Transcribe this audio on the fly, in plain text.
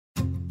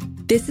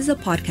This is a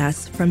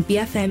podcast from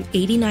BFM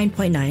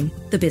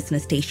 89.9, the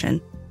business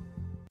station.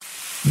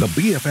 The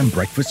BFM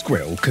Breakfast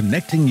Grill,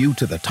 connecting you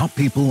to the top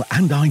people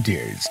and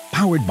ideas.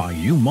 Powered by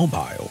U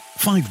Mobile.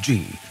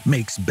 5G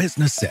makes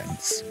business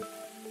sense.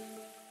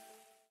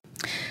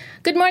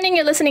 Good morning,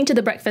 you're listening to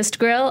The Breakfast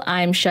Grill.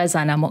 I'm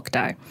Shazana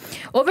Mokhtar.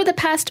 Over the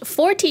past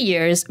 40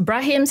 years,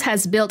 Brahim's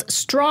has built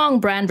strong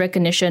brand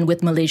recognition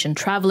with Malaysian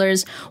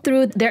travelers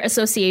through their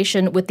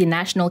association with the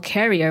national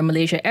carrier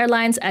Malaysia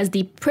Airlines as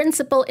the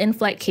principal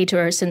in-flight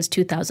caterer since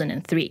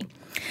 2003.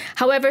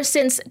 However,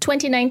 since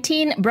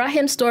 2019,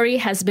 Brahim's story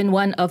has been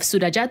one of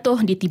sudah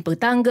jatuh ditimpa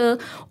tangga,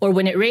 or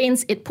when it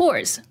rains, it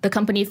pours. The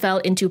company fell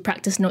into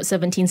Practice Note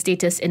 17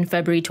 status in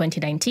February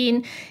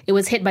 2019. It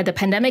was hit by the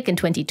pandemic in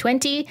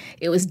 2020.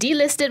 It was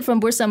delisted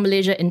from Bursa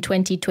Malaysia in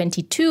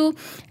 2022.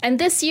 And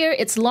this year,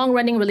 its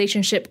long-running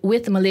relationship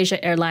with Malaysia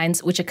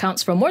Airlines, which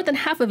accounts for more than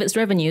half of its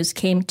revenues,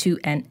 came to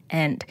an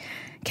end.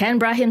 Can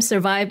Brahim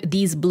survive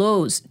these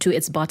blows to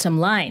its bottom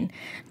line?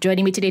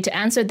 Joining me today to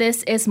answer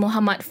this is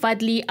Mohd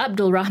Fadhli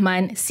Abdul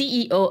Rahman,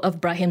 CEO of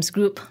Brahim's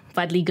Group.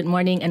 Fadhli, good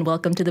morning and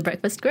welcome to The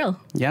Breakfast Grill.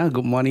 Yeah,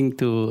 good morning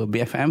to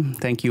BFM.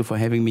 Thank you for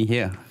having me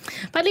here.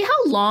 Fadhli,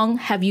 how long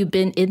have you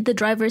been in the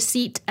driver's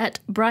seat at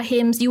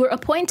Brahim's? You were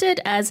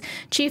appointed as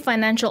Chief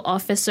Financial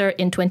Officer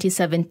in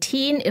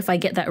 2017, if I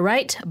get that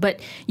right, but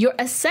your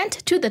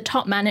ascent to the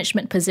top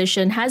management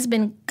position has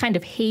been kind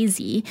of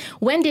hazy.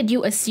 When did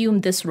you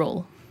assume this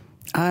role?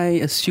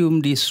 I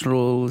assumed this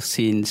role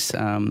since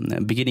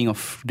beginning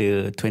of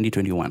the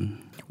 2021.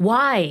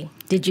 Why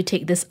did you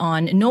take this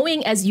on,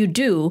 knowing as you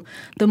do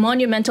the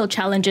monumental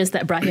challenges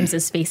that Brahim's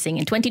is facing?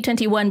 In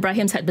 2021,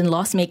 Brahim's had been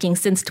loss-making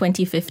since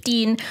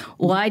 2015.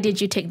 Why did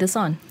you take this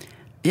on?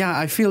 Yeah,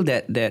 I feel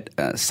that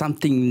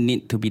something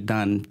need to be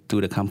done to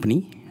the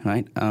company,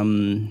 right?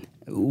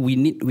 We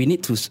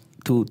need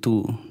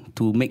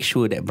to make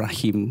sure that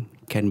Brahim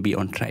can be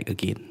on track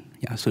again.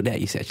 Yeah, so that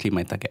is actually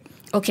my target.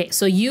 Okay,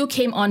 so you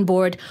came on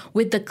board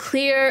with the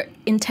clear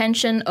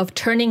intention of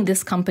turning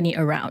this company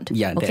around.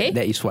 Yeah, okay?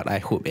 that is what I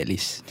hope at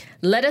least.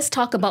 Let us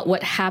talk about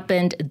what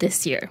happened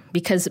this year,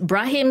 because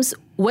Brahim's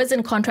was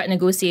in contract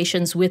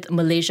negotiations with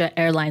Malaysia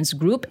Airlines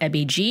Group,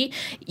 MAG.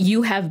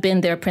 You have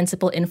been their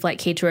principal in-flight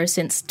caterer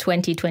since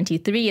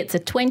 2023. It's a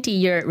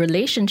 20-year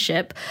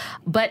relationship,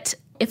 but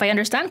if I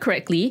understand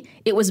correctly,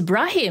 it was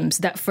Brahim's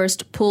that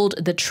first pulled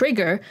the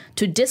trigger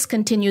to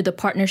discontinue the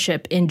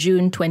partnership in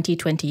June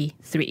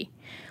 2023.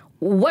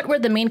 What were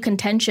the main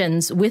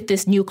contentions with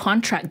this new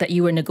contract that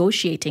you were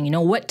negotiating? You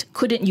know, what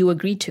couldn't you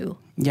agree to?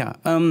 Yeah,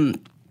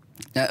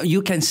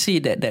 you can see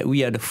that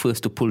we are the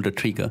first to pull the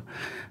trigger,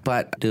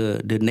 but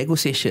the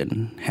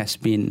negotiation has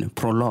been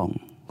prolonged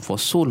for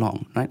so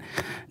long, right?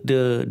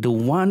 The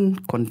one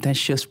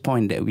contentious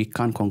point that we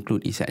can't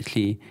conclude is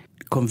actually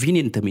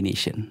convenient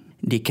termination.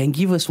 They can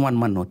give us 1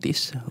 month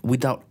notice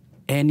without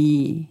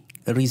any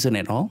reason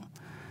at all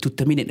to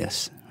terminate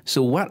us.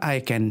 So what I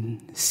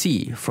can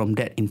see from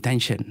that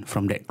intention,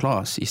 from that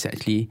clause, is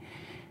actually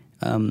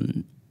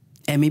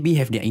MAB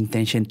have their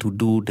intention to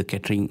do the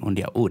catering on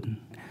their own.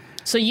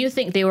 So you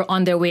think they were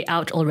on their way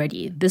out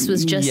already? This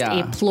was just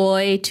a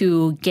ploy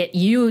to get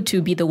you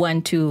to be the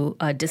one to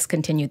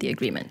discontinue the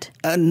agreement?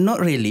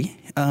 Not really.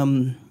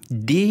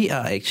 They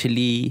are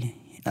actually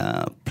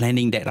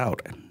planning that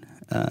out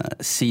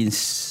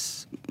since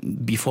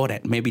before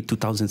that, maybe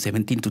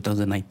 2017,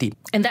 2019.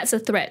 And that's a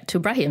threat to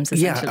Brahim's,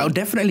 essentially? Yeah,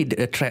 definitely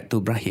a threat to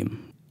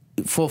Brahim.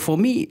 For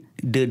me,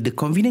 the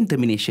convenient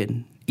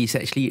termination is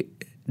actually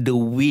the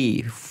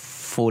way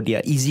for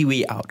their easy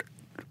way out,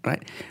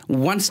 right?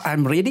 Once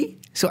I'm ready,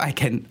 so I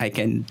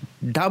can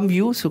dump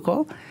you,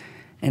 so-called,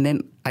 and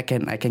then I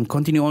can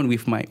continue on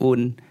with my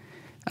own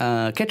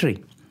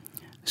catering.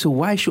 So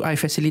why should I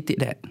facilitate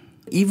that?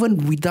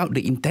 Even without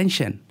the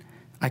intention,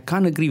 I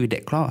can't agree with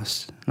that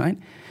clause, right?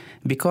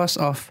 Because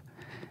of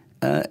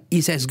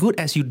it's as good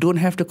as you don't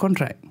have the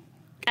contract.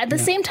 At the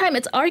same time,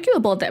 it's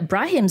arguable that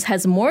Brahim's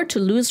has more to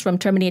lose from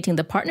terminating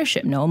the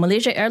partnership, no?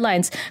 Malaysia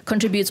Airlines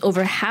contributes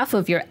over half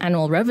of your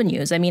annual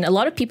revenues. I mean, a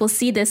lot of people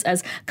see this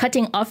as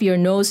cutting off your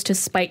nose to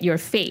spite your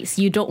face.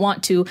 You don't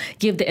want to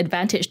give the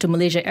advantage to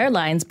Malaysia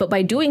Airlines, but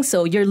by doing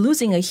so, you're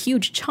losing a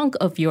huge chunk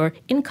of your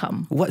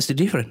income. What's the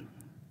difference?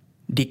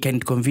 They can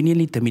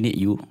conveniently terminate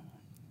you.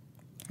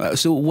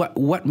 So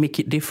what make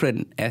it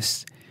different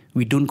as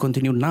we don't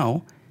continue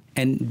now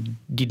and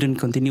didn't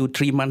continue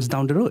 3 months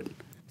down the road?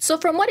 So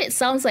from what it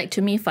sounds like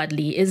to me,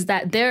 Fadhli, is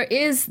that there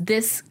is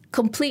this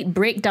complete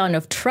breakdown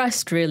of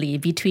trust, really,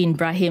 between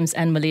Brahim's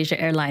and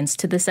Malaysia Airlines,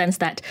 to the sense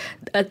that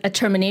a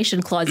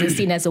termination clause is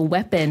seen as a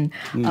weapon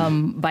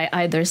by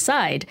either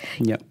side.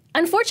 Yep.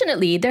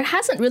 Unfortunately, there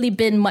hasn't really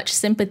been much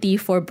sympathy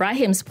for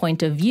Brahim's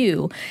point of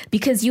view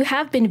because you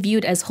have been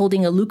viewed as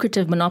holding a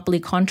lucrative monopoly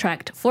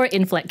contract for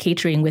in-flight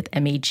catering with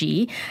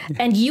MAG,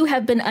 and you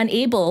have been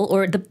unable,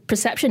 or the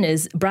perception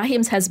is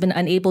Brahim's has been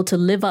unable to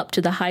live up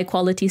to the high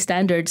quality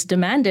standards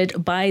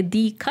demanded by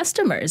the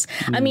customers.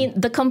 I mean,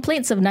 the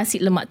complaints of nasi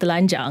lemak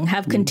telanjang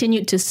have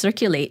continued to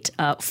circulate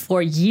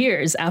for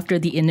years after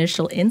the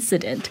initial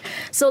incident.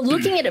 So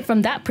looking at it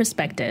from that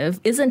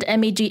perspective, isn't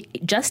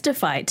MAG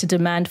justified to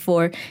demand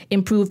for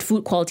improved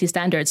food quality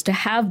standards to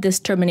have this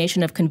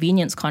termination of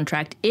convenience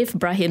contract if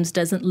Brahim's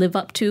doesn't live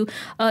up to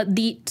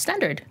the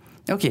standard?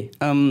 Okay,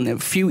 a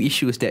few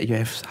issues that you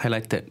have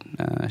highlighted,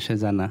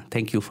 Shazana.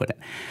 Thank you for that.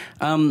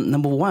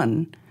 Number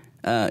one,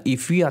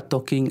 if we are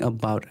talking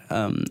about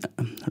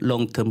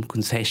long-term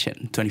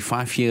concession,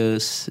 25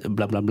 years,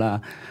 blah, blah, blah,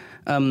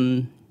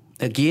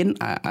 again,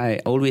 I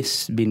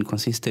always been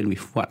consistent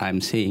with what I'm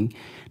saying.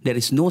 There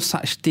is no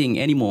such thing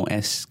anymore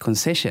as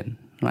concession,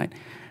 right?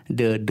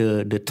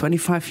 The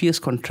 25 years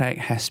contract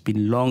has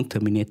been long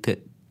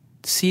terminated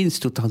since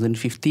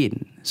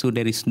 2015. So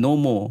there is no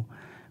more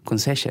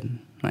concession,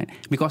 right?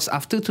 Because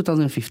after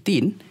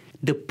 2015,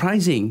 the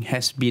pricing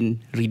has been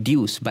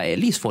reduced by at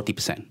least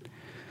 40%.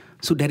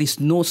 So there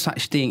is no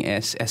such thing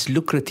as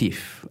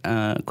lucrative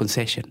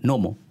concession, no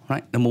more,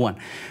 right? Number one.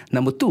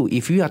 Number two,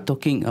 if we are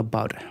talking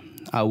about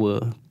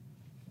our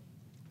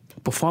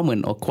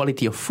performance or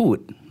quality of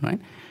food, right,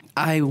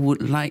 I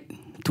would like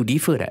to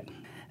differ that.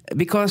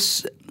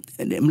 Because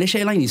Malaysia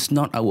Airlines is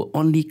not our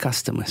only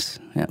customers.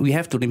 We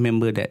have to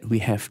remember that we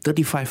have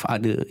 35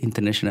 other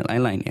international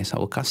airlines as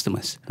our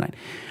customers, right?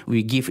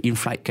 We give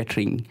in-flight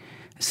catering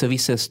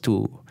services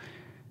to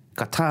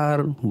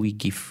Qatar. We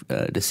give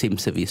the same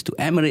service to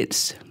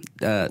Emirates,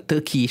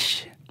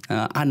 Turkish,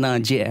 ANA,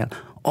 JL.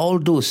 All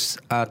those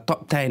are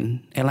top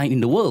 10 airlines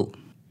in the world.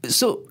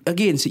 So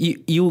again,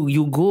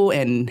 you go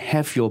and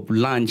have your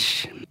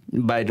lunch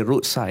by the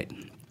roadside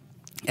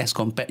as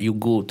compared you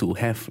go to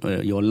have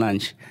your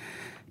lunch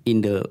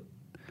in the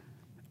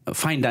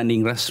fine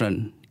dining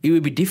restaurant. It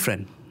will be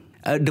different.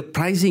 The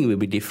pricing will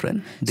be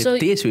different. The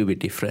taste will be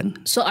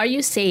different. So are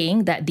you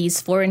saying that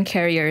these foreign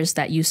carriers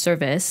that you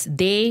service,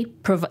 they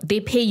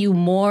pay you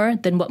more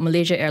than what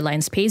Malaysia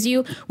Airlines pays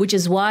you, which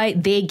is why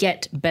they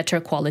get better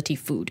quality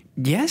food?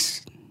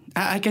 Yes,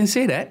 I can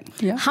say that.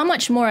 Yeah. How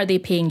much more are they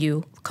paying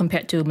you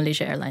compared to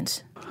Malaysia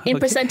Airlines? In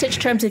percentage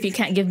terms, if you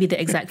can't give me the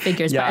exact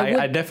figures. Yeah,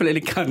 but I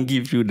definitely can't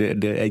give you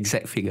the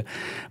exact figure.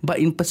 But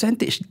in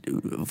percentage,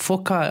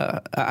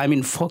 FOCA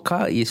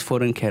is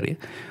foreign carrier.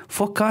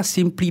 FOCA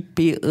simply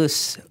pay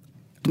us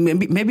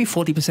maybe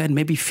 40%,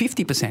 maybe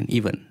 50%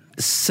 even.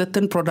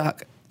 Certain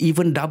product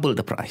even double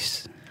the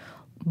price.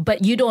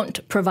 But you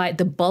don't provide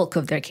the bulk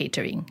of their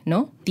catering,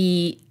 no?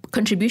 The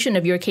contribution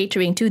of your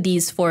catering to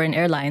these foreign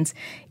airlines,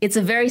 it's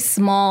a very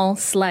small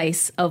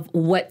slice of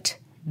what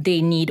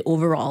they need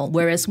overall.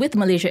 Whereas with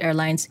Malaysia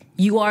Airlines,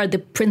 you are the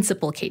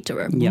principal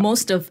caterer. Yeah.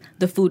 Most of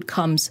the food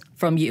comes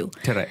from you.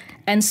 Correct.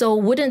 And so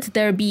wouldn't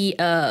there be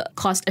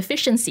cost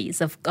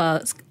efficiencies, of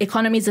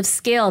economies of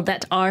scale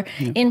that are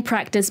in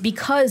practice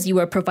because you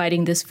are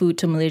providing this food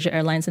to Malaysia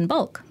Airlines in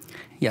bulk?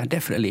 Yeah,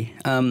 definitely.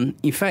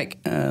 In fact,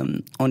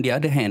 on the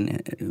other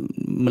hand,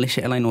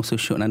 Malaysia Airlines also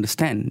should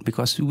understand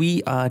because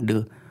we are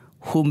the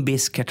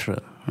home-based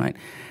caterer, right?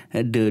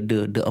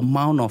 The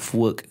amount of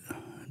work,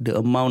 the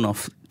amount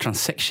of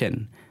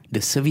transaction,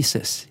 the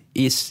services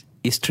is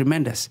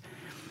tremendous.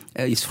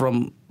 It's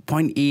from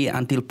point A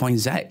until point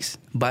Z.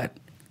 But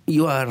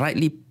you are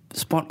rightly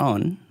spot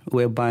on,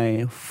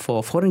 whereby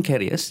for foreign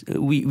carriers,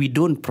 we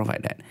don't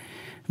provide that.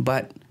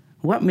 But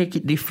what makes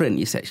it different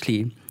is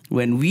actually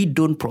when we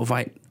don't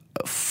provide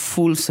a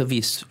full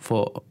service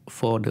for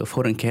the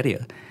foreign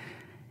carrier,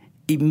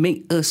 it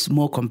makes us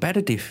more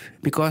competitive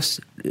because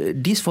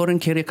this foreign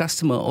carrier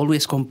customer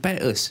always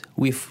compare us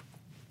with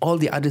all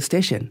the other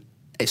stations,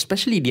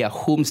 especially their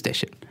home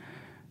station,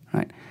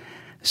 right?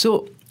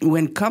 So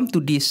when come to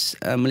this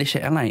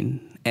Malaysia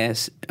Airlines,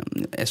 as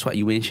what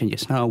you mentioned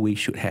just now, we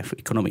should have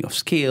economy of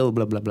scale,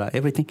 blah, blah, blah,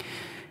 everything.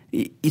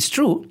 It's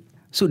true.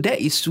 So that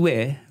is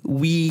where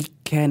we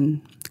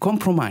can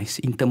compromise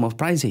in terms of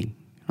pricing,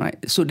 right?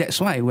 So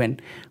that's why when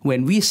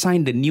we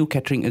signed the new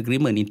catering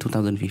agreement in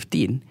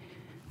 2015,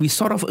 we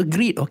sort of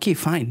agreed, okay,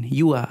 fine,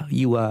 you are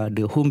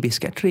the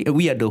home-based catering,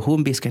 we are the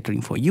home-based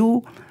catering for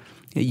you.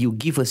 You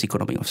give us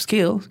economy of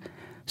scale,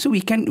 so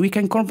we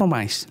can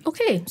compromise.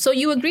 Okay, so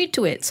you agreed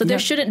to it. So there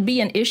shouldn't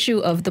be an issue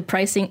of the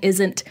pricing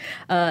isn't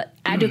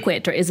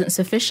adequate or isn't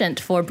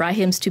sufficient for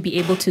Brahim's to be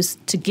able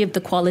to give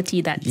the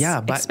quality that's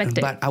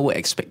expected. But our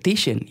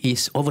expectation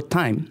is over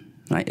time,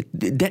 right?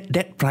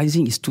 That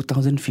pricing is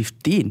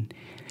 2015.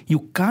 You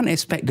can't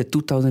expect the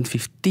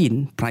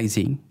 2015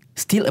 pricing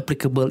still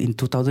applicable in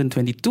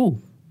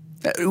 2022.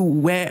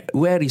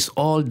 Where is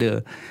all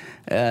the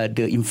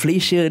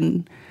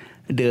inflation?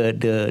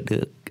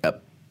 The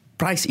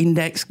price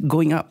index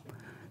going up.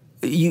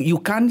 You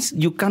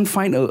can't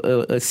find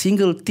a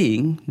single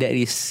thing that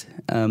is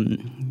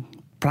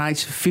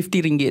priced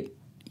 50 ringgit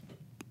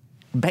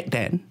back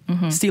then,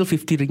 still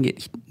 50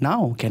 ringgit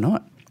now,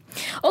 cannot.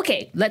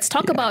 Okay, let's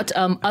talk about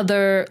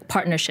other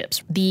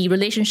partnerships. The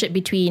relationship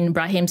between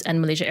Brahim's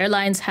and Malaysia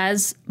Airlines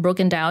has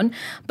broken down,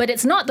 but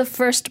it's not the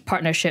first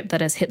partnership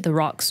that has hit the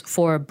rocks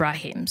for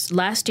Brahim's.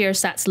 Last year,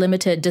 SATS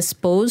Limited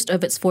disposed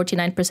of its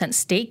 49%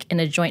 stake in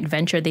a joint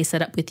venture they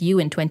set up with you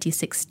in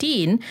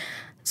 2016.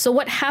 So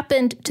what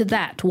happened to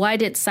that? Why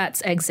did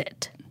SATS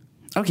exit?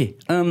 Okay,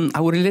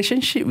 our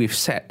relationship with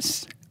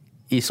SATS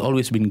is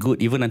always been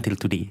good even until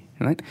today,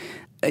 right?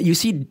 You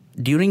see,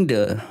 during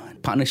the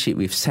partnership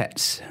with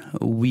SATS,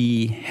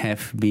 we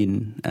have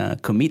been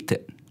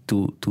committed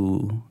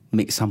to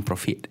make some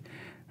profit,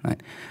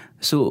 right?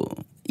 So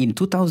in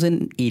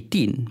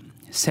 2018,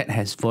 SATS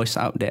has voiced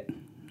out that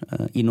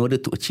in order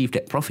to achieve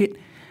that profit,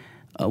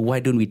 why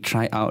don't we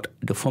try out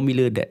the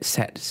formula that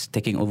SATS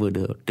taking over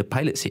the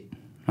pilot seat,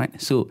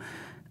 right? So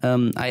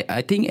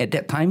I think at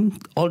that time,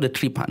 all the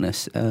three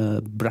partners,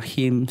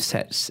 Brahim,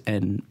 SATS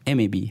and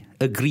MAB,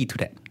 agree to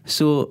that.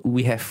 So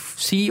we have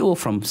CEO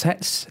from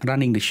SATS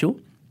running the show.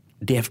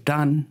 They have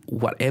done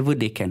whatever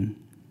they can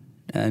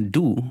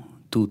do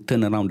to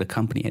turn around the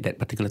company at that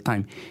particular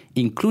time,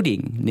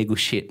 including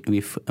negotiate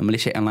with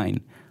Malaysia Airlines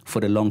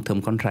for the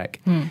long-term contract.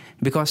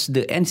 Because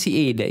the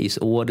NCA that is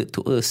awarded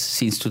to us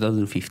since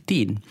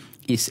 2015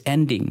 is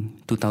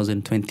ending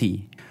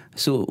 2020.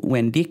 So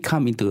when they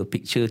come into the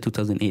picture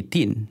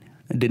 2018,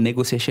 the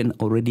negotiation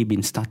already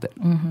been started,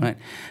 right?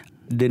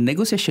 The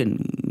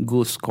negotiation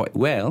goes quite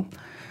well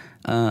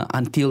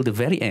until the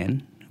very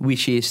end,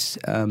 which is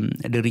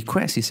the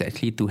request is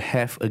actually to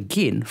have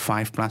again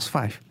 5 plus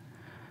 5.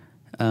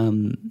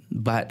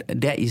 But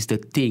that is the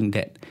thing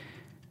that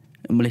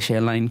Malaysia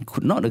Airlines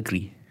could not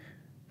agree.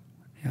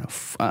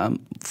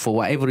 For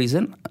whatever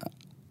reason,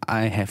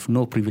 I have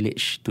no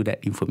privilege to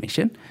that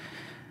information.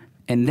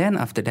 And then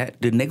after that,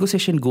 the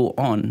negotiation go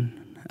on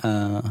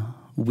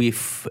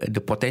with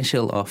the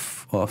potential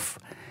of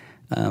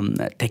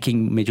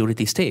taking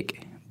majority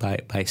stake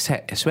by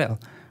SAT as well.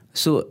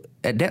 So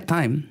at that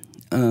time,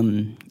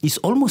 it's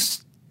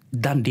almost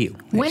done deal.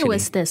 When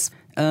was this?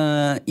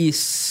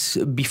 Is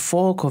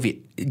before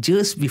COVID,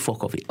 just before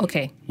COVID.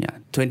 Okay. Yeah,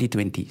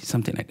 2020,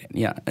 something like that.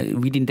 Yeah,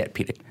 within that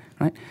period,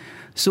 right?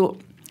 So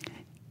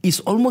it's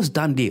almost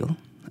done deal,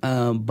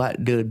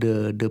 but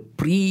the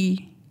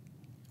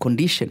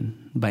pre-condition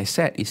by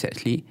SAT is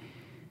actually,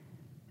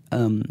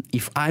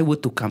 if I were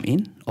to come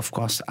in, of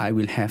course, I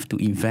will have to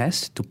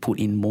invest to put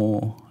in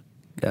more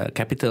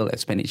capital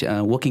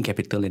expenditure, working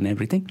capital and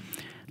everything,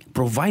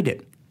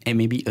 provided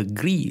MAB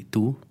agree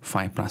to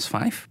 5 plus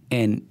 5.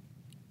 And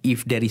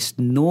if there is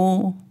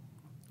no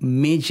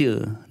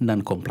major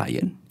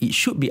non-compliant, it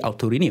should be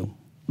auto-renew.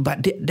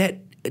 But that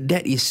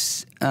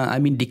is,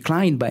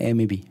 declined by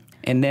MAB.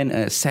 And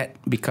then SAT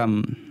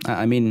become,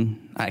 I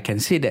can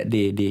say that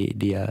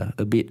they are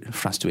a bit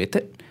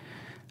frustrated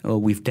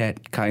with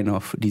that kind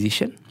of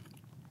decision.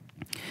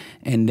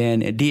 And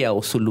then they are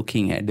also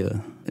looking at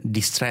the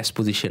distressed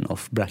position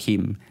of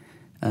Brahim,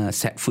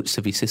 SAT Food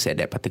Services at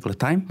that particular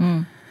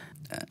time.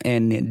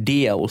 And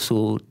they are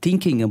also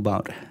thinking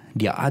about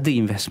their other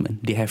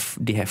investment. They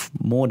have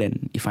more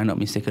than, if I'm not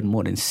mistaken,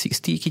 more than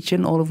 60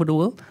 kitchen all over the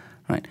world,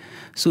 right?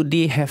 So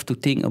they have to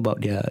think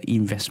about their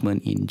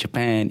investment in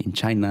Japan, in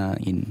China,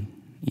 in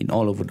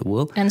all over the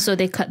world. And so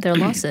they cut their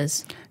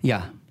losses.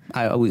 Yeah,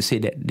 I would say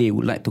that they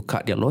would like to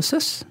cut their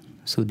losses,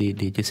 so they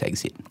just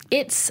exit.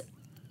 It's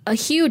a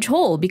huge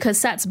hole because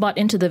SATS bought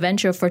into the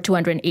venture for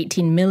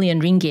 218 million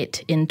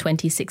ringgit in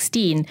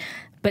 2016,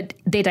 but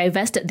they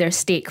divested their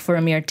stake for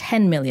a mere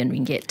 10 million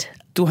ringgit.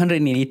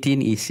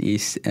 218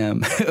 is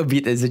a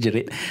bit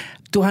exaggerated.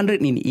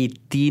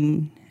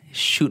 218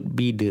 should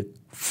be the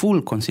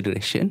full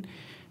consideration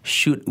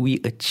should we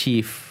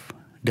achieve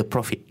the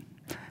profit.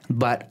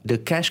 But the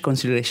cash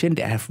consideration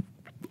that I have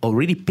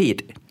already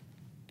paid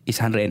is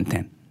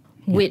 110.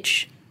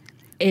 Which,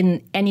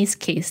 in any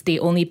case, they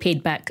only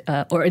paid back,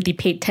 or they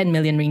paid 10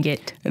 million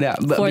ringgit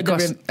for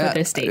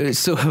their stake.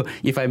 So,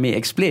 if I may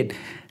explain,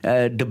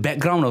 the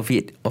background of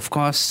it, of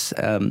course,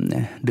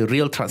 the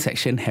real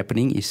transaction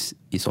happening is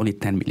only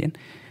 10 million.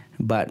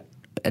 But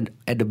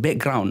at the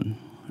background,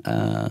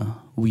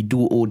 we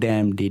do owe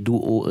them, they do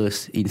owe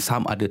us in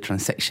some other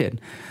transaction.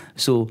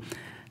 So,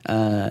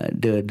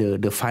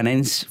 the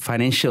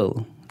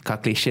financial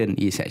calculation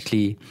is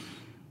actually,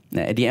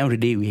 at the end of the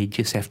day, we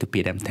just have to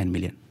pay them 10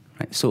 million.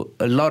 Right? So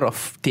a lot of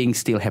things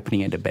still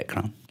happening at the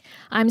background.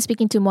 I'm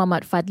speaking to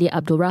Mohd Fadhli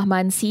Abdul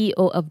Rahman, CEO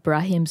of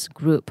Brahim's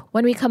Group.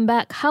 When we come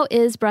back, how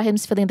is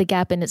Brahim's filling the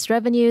gap in its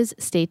revenues?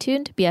 Stay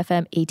tuned,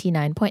 BFM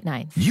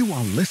 89.9. You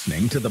are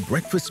listening to The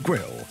Breakfast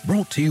Grill,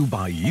 brought to you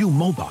by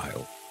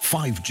U-Mobile.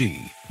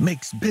 5G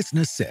makes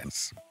business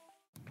sense.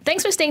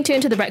 Thanks for staying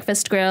tuned to The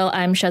Breakfast Grill.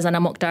 I'm Shazana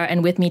Mokhtar,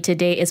 and with me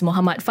today is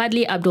Mohd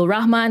Fadhli Abdul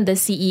Rahman, the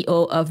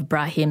CEO of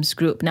Brahim's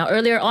Group. Now,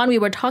 earlier on, we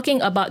were talking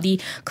about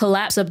the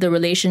collapse of the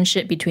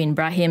relationship between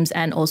Brahim's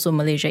and also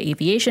Malaysia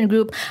Aviation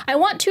Group. I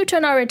want to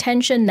turn our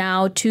attention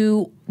now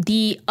to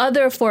the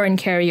other foreign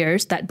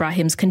carriers that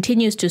Brahim's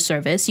continues to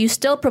service, you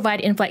still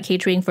provide in-flight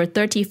catering for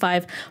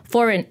 35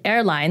 foreign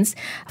airlines.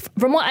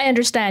 From what I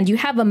understand, you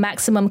have a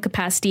maximum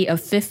capacity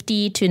of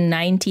 50 to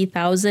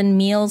 90,000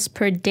 meals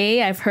per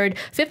day. I've heard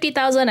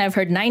 50,000, I've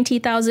heard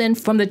 90,000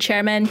 from the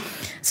chairman.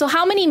 So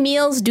how many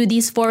meals do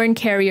these foreign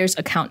carriers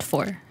account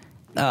for?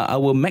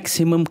 Our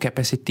maximum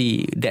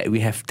capacity that we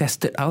have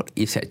tested out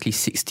is actually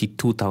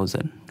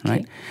 62,000,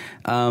 right?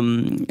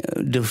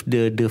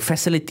 The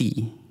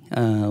facility,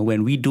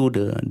 when we do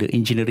the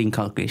engineering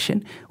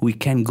calculation, we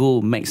can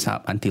go max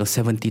up until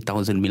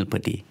 70,000 meal per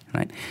day,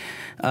 right?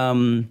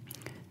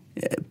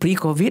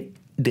 Pre-COVID,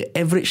 the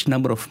average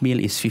number of meal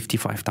is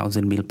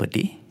 55,000 meal per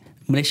day.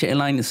 Malaysia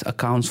Airlines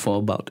accounts for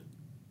about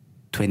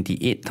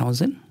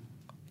 28,000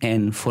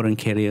 and foreign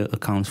carrier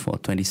accounts for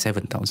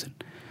 27,000.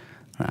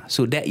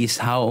 So that is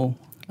how...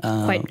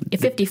 Quite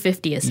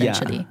 50-50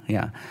 essentially.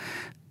 Yeah.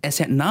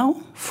 As at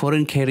now,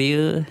 foreign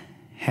carrier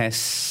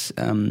has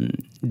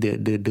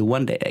the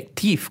one that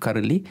active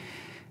currently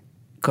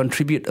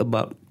contribute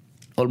about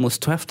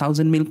almost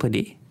 12,000 meal per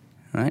day,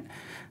 right?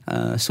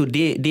 So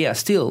they are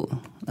still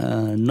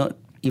not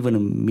even a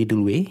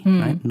middle way,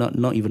 right?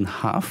 Not even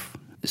half.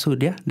 So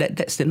yeah,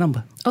 that's the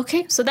number.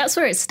 Okay, so that's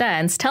where it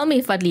stands. Tell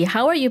me, Fadhli,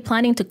 how are you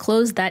planning to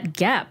close that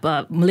gap?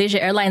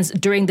 Malaysia Airlines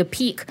during the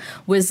peak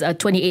was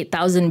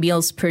 28,000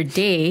 meals per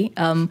day.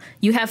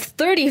 You have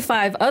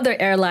 35 other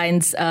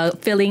airlines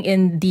filling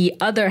in the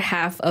other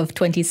half of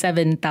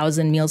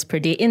 27,000 meals per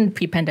day in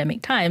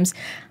pre-pandemic times.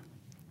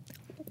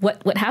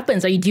 What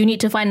happens? Do you need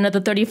to find another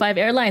 35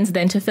 airlines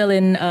then to fill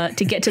in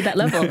to get to that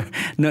level?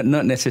 Not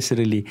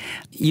necessarily.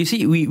 You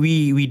see,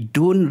 we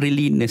don't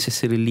really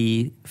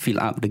necessarily fill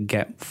up the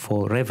gap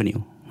for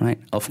revenue, right?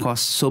 Of course,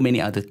 so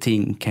many other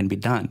things can be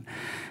done.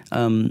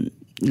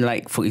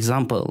 Like, for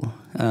example,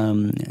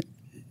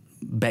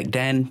 back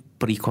then,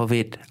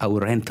 pre-COVID, our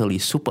rental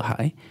is super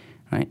high,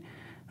 right?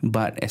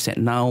 But as at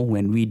now,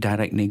 when we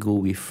direct nego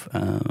with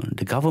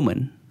the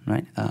government,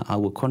 right,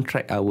 our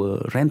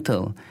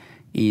rental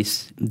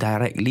is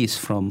direct lease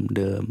from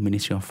the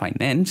Ministry of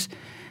Finance.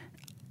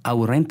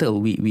 Our rental,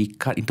 we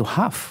cut into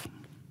half,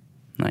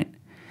 right?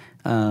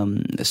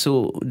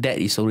 So that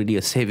is already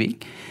a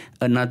saving.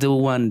 Another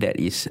one that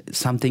is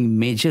something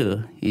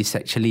major is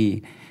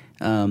actually,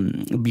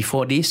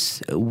 before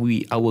this,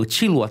 our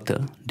chill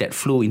water that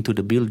flow into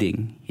the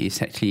building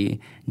is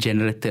actually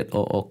generated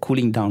or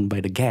cooling down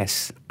by the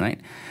gas, right?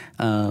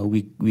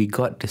 We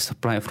got the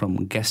supply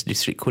from Gas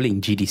District Cooling,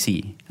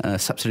 GDC, a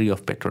subsidiary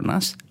of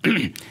Petronas.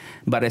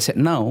 But as at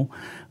now,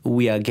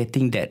 we are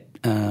getting that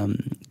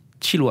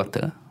chill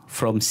water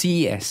from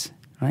CES,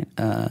 right?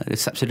 The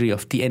subsidiary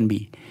of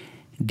TNB.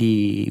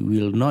 They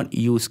will not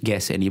use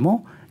gas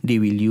anymore. They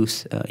will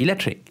use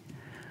electric.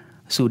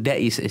 So that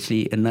is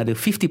actually another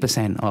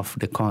 50% of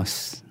the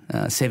cost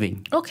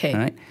saving. Okay.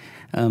 Right?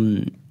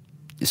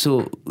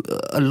 So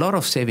a lot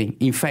of saving.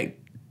 In fact,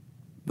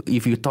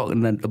 if you talk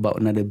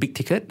about another big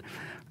ticket,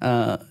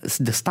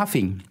 the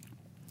staffing.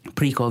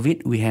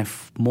 Pre-COVID, we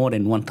have more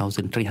than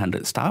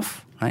 1,300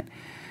 staff, right?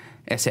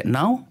 As at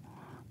now,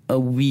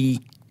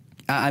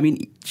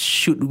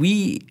 should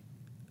we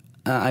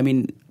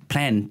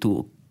plan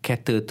to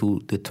cater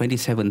to the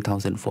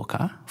 27,000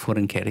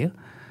 foreign carrier,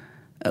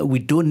 we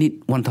don't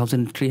need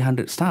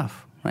 1,300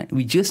 staff, right?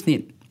 We just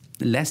need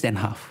less than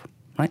half,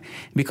 right?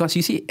 Because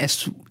you see,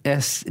 as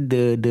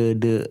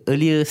the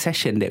earlier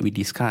session that we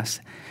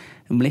discussed,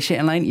 Malaysia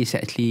Airlines is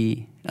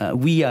actually,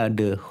 we are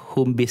the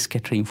home-based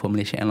catering for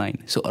Malaysia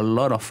Airlines. So a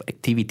lot of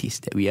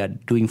activities that we are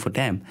doing for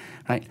them,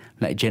 right?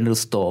 Like general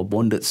store,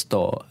 bonded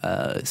store,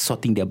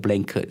 sorting their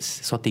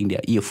blankets, sorting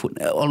their earphone,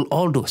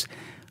 all those.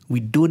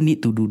 We don't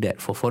need to do that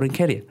for foreign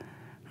carrier,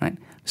 right?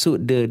 So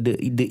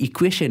the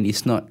equation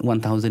is not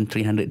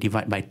 1,300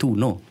 divided by 2,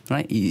 no,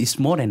 right? It's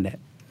more than that,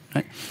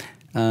 right?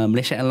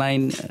 Malaysia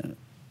Airlines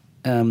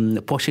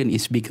portion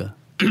is bigger.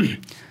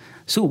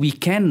 So we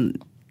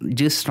can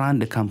just run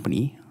the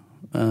company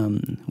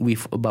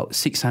with about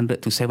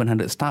 600 to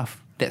 700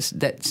 staff.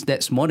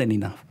 That's more than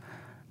enough.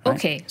 Right?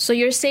 Okay, so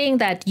you're saying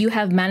that you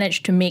have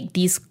managed to make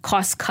these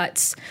cost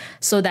cuts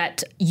so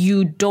that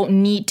you don't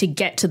need to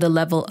get to the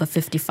level of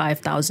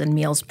 55,000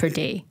 meals per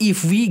day.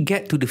 If we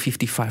get to the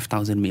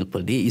 55,000 meals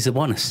per day, it's a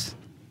bonus.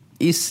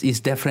 It's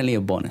definitely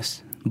a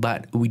bonus.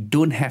 But we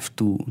don't have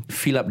to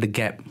fill up the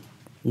gap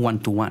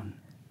one-to-one.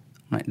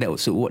 Right?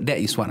 That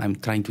is what I'm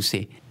trying to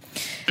say.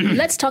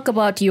 Let's talk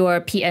about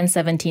your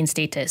PN17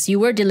 status. You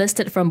were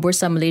delisted from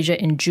Bursa Malaysia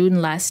in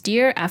June last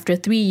year after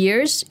 3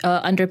 years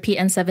under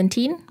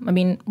PN17. I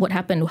mean, what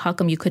happened? How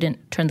come you couldn't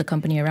turn the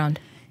company around?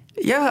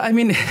 Yeah, I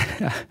mean,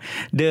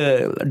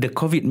 the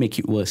COVID make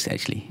it worse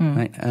actually.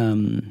 Right?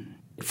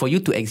 For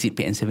you to exit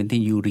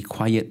PN17, you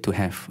required to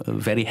have a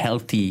very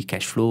healthy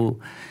cash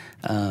flow,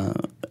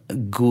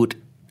 good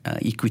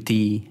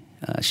equity,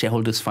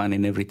 shareholders fund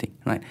and everything,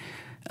 right?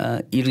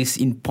 It is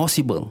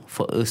impossible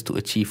for us to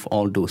achieve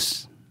all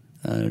those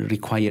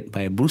required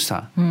by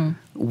Bursa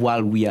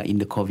while we are in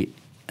the COVID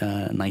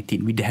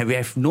COVID-19. We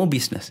have no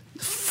business.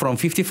 From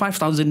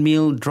 55,000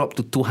 mil drop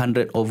to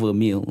 200 over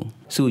mil.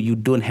 So you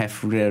don't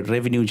have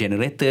revenue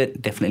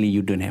generated. Definitely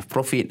you don't have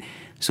profit.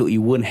 So it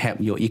won't help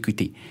your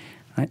equity,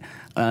 right?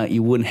 It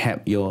won't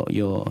help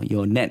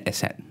your net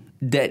asset.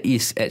 That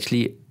is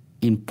actually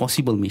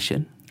impossible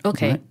mission.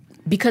 Okay. Right?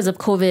 Because of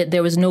COVID,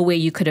 there was no way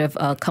you could have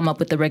come up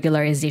with the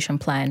regularization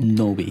plan.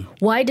 No way.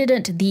 Why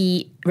didn't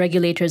the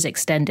regulators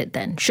extend it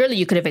then? Surely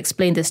you could have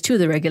explained this to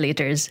the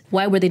regulators.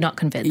 Why were they not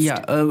convinced?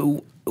 Yeah,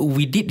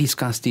 we did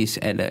discuss this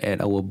at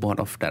our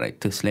board of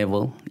directors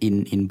level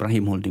in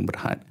Brahim Holding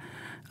Berhad.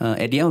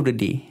 At the end of the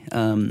day,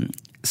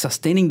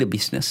 sustaining the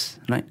business,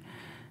 right,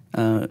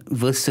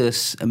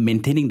 versus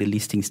maintaining the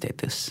listing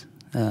status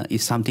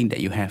is something that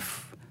you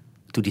have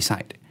to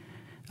decide.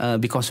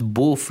 Because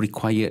both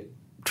require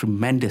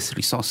tremendous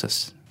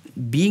resources.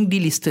 Being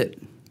delisted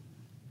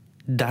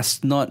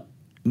does not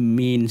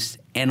mean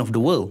end of the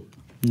world.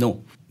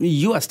 No.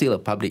 You are still a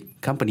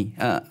public company.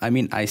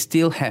 I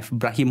still have,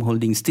 Brahim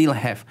Holding still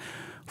have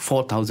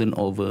 4,000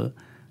 over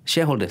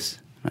shareholders.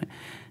 Right?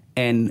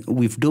 And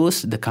with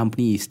those, the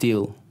company is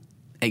still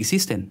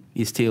existent,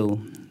 is still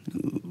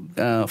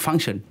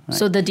function. Right?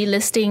 So the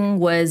delisting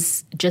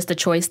was just a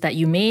choice that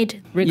you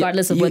made,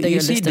 regardless of whether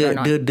you're listed or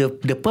not?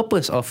 The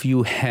purpose of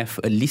you have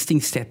a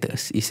listing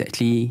status is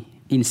actually,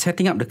 in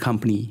setting up the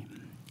company,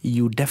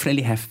 you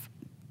definitely have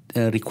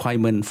a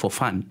requirement for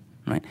fund,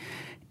 right?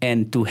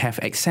 And to have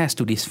access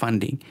to this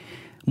funding,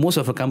 most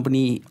of a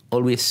company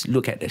always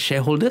look at the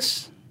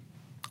shareholders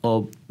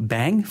or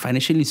bank,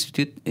 financial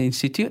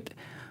institute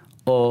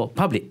or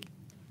public.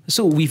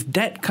 So with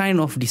that kind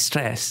of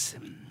distress,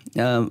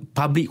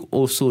 public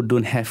also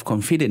don't have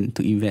confidence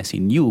to invest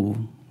in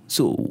you.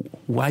 So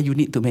why you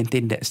need to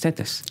maintain that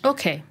status?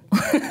 Okay.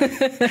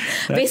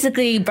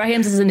 Basically,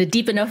 Brahim's is in a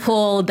deep enough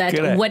hole that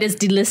Correct. What is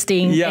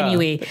delisting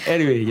anyway?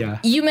 Anyway, yeah.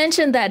 You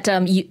mentioned that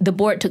the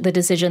board took the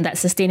decision that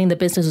sustaining the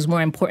business was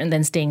more important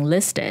than staying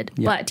listed.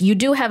 Yeah. But you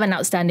do have an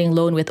outstanding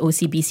loan with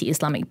OCBC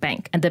Islamic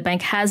Bank, and the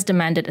bank has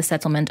demanded a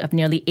settlement of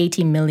nearly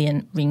 80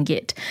 million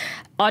ringgit.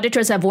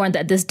 Auditors have warned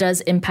that this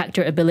does impact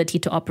your ability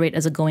to operate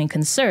as a going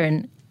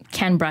concern.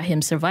 Can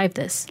Brahim survive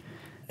this?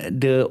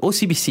 The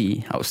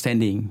OCBC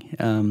outstanding,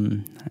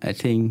 I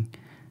think,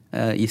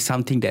 is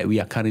something that we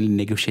are currently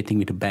negotiating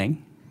with the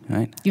bank.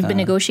 Right? You've been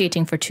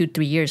negotiating for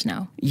 2-3 years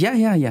now.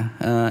 Yeah.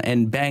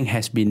 And bank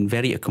has been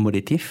very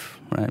accommodative.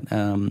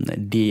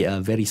 Right? They are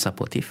very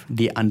supportive.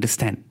 They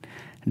understand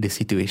the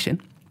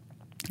situation.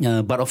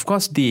 But of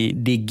course, they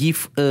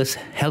give us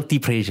healthy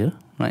pressure,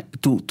 right,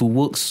 to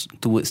work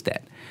towards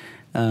that.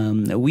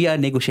 We are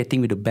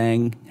negotiating with the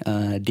bank.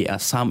 There are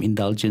some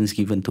indulgence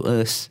given to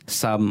us,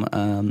 some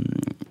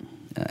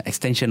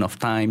extension of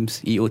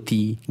times,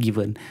 EOT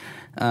given.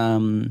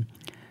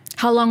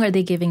 How long are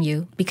they giving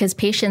you? Because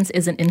patience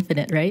isn't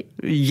infinite, right?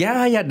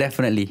 Yeah,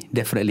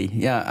 definitely.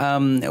 Yeah,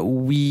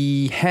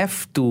 we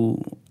have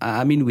to.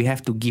 We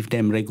have to give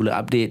them regular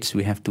updates.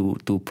 We have to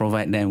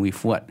provide them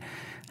with what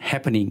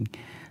happening,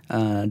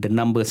 the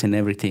numbers and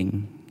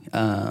everything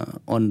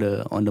on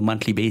the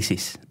monthly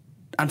basis.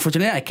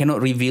 Unfortunately, I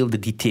cannot reveal the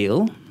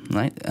detail,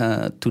 right,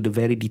 to the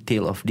very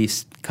detail of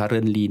this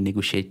currently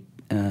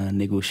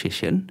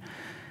negotiation.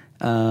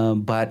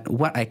 But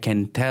what I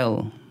can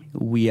tell,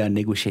 we are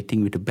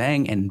negotiating with the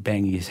bank, and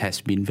bank has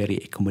been very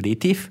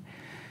accommodative.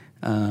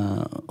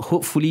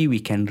 Hopefully, we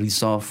can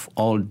resolve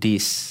all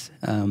this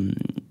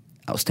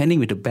outstanding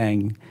with the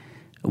bank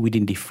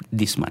within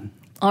this month.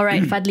 All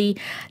right, Fadhli.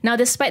 Now,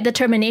 despite the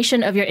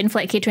termination of your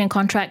in-flight catering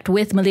contract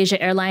with Malaysia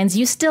Airlines,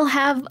 you still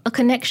have a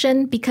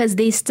connection because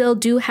they still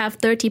do have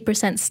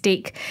 30%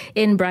 stake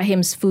in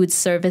Brahim's Food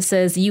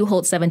Services. You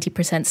hold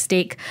 70%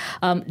 stake.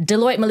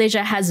 Deloitte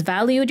Malaysia has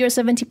valued your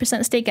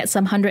 70% stake at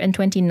some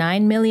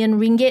 129 million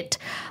ringgit.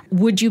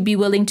 Would you be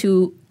willing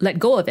to let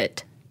go of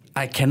it?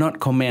 I cannot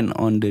comment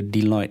on the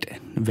Deloitte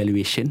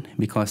valuation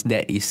because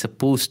that is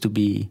supposed to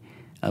be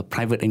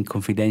private and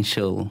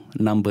confidential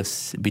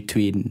numbers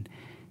between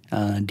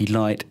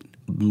Deloitte,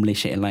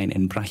 Malaysia Airlines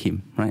and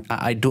Brahim, right?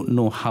 I don't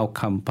know how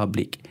come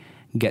public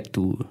get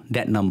to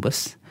that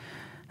numbers,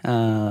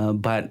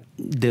 but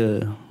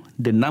the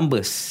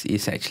numbers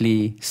is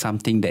actually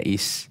something that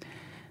is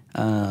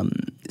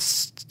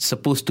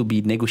supposed to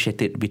be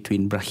negotiated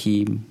between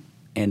Brahim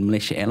and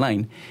Malaysia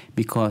Airlines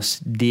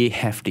because they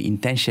have the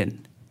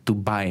intention to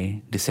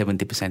buy the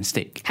 70%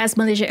 stake. Has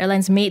Malaysia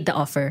Airlines made the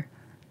offer?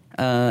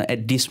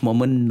 At this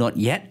moment, not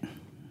yet.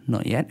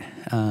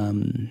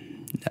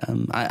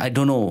 I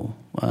don't know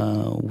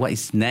what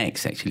is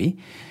next actually,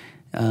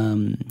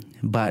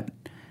 but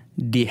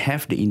they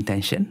have the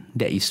intention.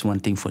 That is one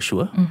thing for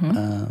sure.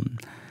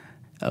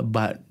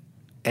 But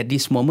at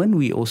this moment,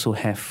 we also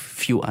have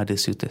few other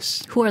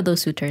suitors. Who are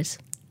those suitors?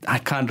 I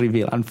can't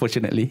reveal,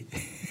 unfortunately.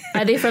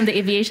 Are they from the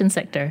aviation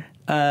sector?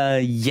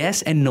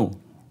 Yes and no.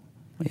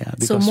 Yeah.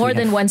 So more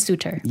than one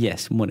suitor?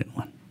 Yes, more than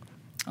one.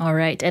 All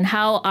right. And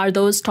how are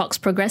those talks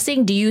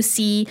progressing? Do you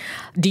see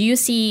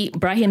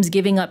Brahim's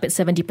giving up its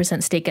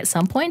 70% stake at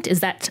some point? Is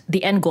that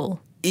the end goal?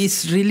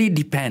 It really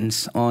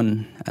depends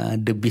on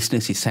the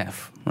business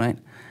itself, right?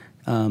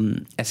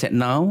 As at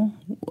now,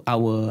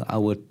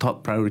 our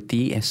top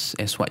priority, as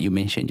what you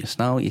mentioned just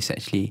now, is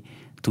actually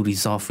to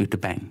resolve with the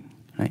bank,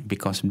 right?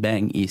 Because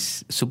bank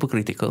is super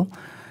critical.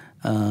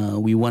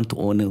 We want to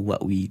honor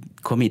what we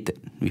committed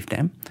with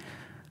them.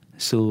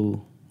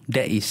 So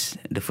that is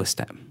the first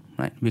step,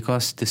 right?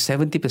 Because the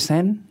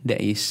 70%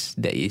 that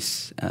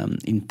is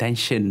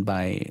intention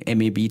by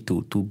MAB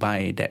to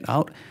buy that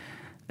out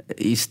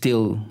is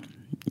still,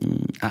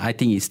 I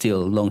think it's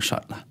still a long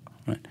shot,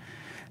 right?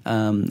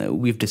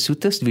 With the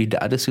suitors, with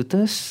the other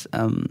suitors,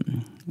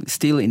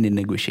 still in the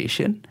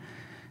negotiation.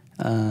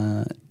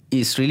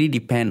 It's really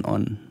depend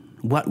on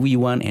what we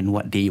want and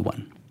what they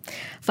want.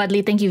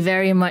 Fadhli, thank you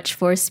very much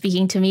for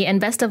speaking to me, and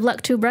best of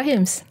luck to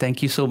Brahim's.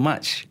 Thank you so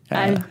much.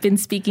 I've been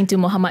speaking to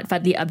Mohd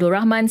Fadhli Abdul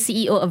Rahman,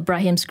 CEO of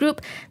Brahim's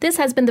Group. This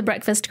has been The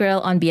Breakfast Grill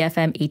on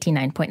BFM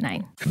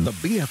 89.9. The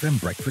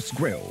BFM Breakfast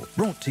Grill,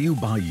 brought to you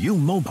by U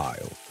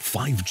Mobile.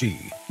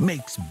 5G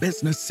makes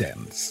business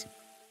sense.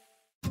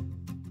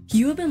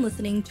 You have been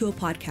listening to a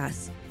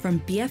podcast from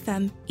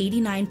BFM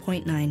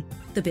 89.9,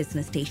 the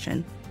business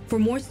station. For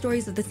more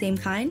stories of the same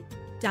kind,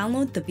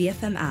 download the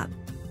BFM app.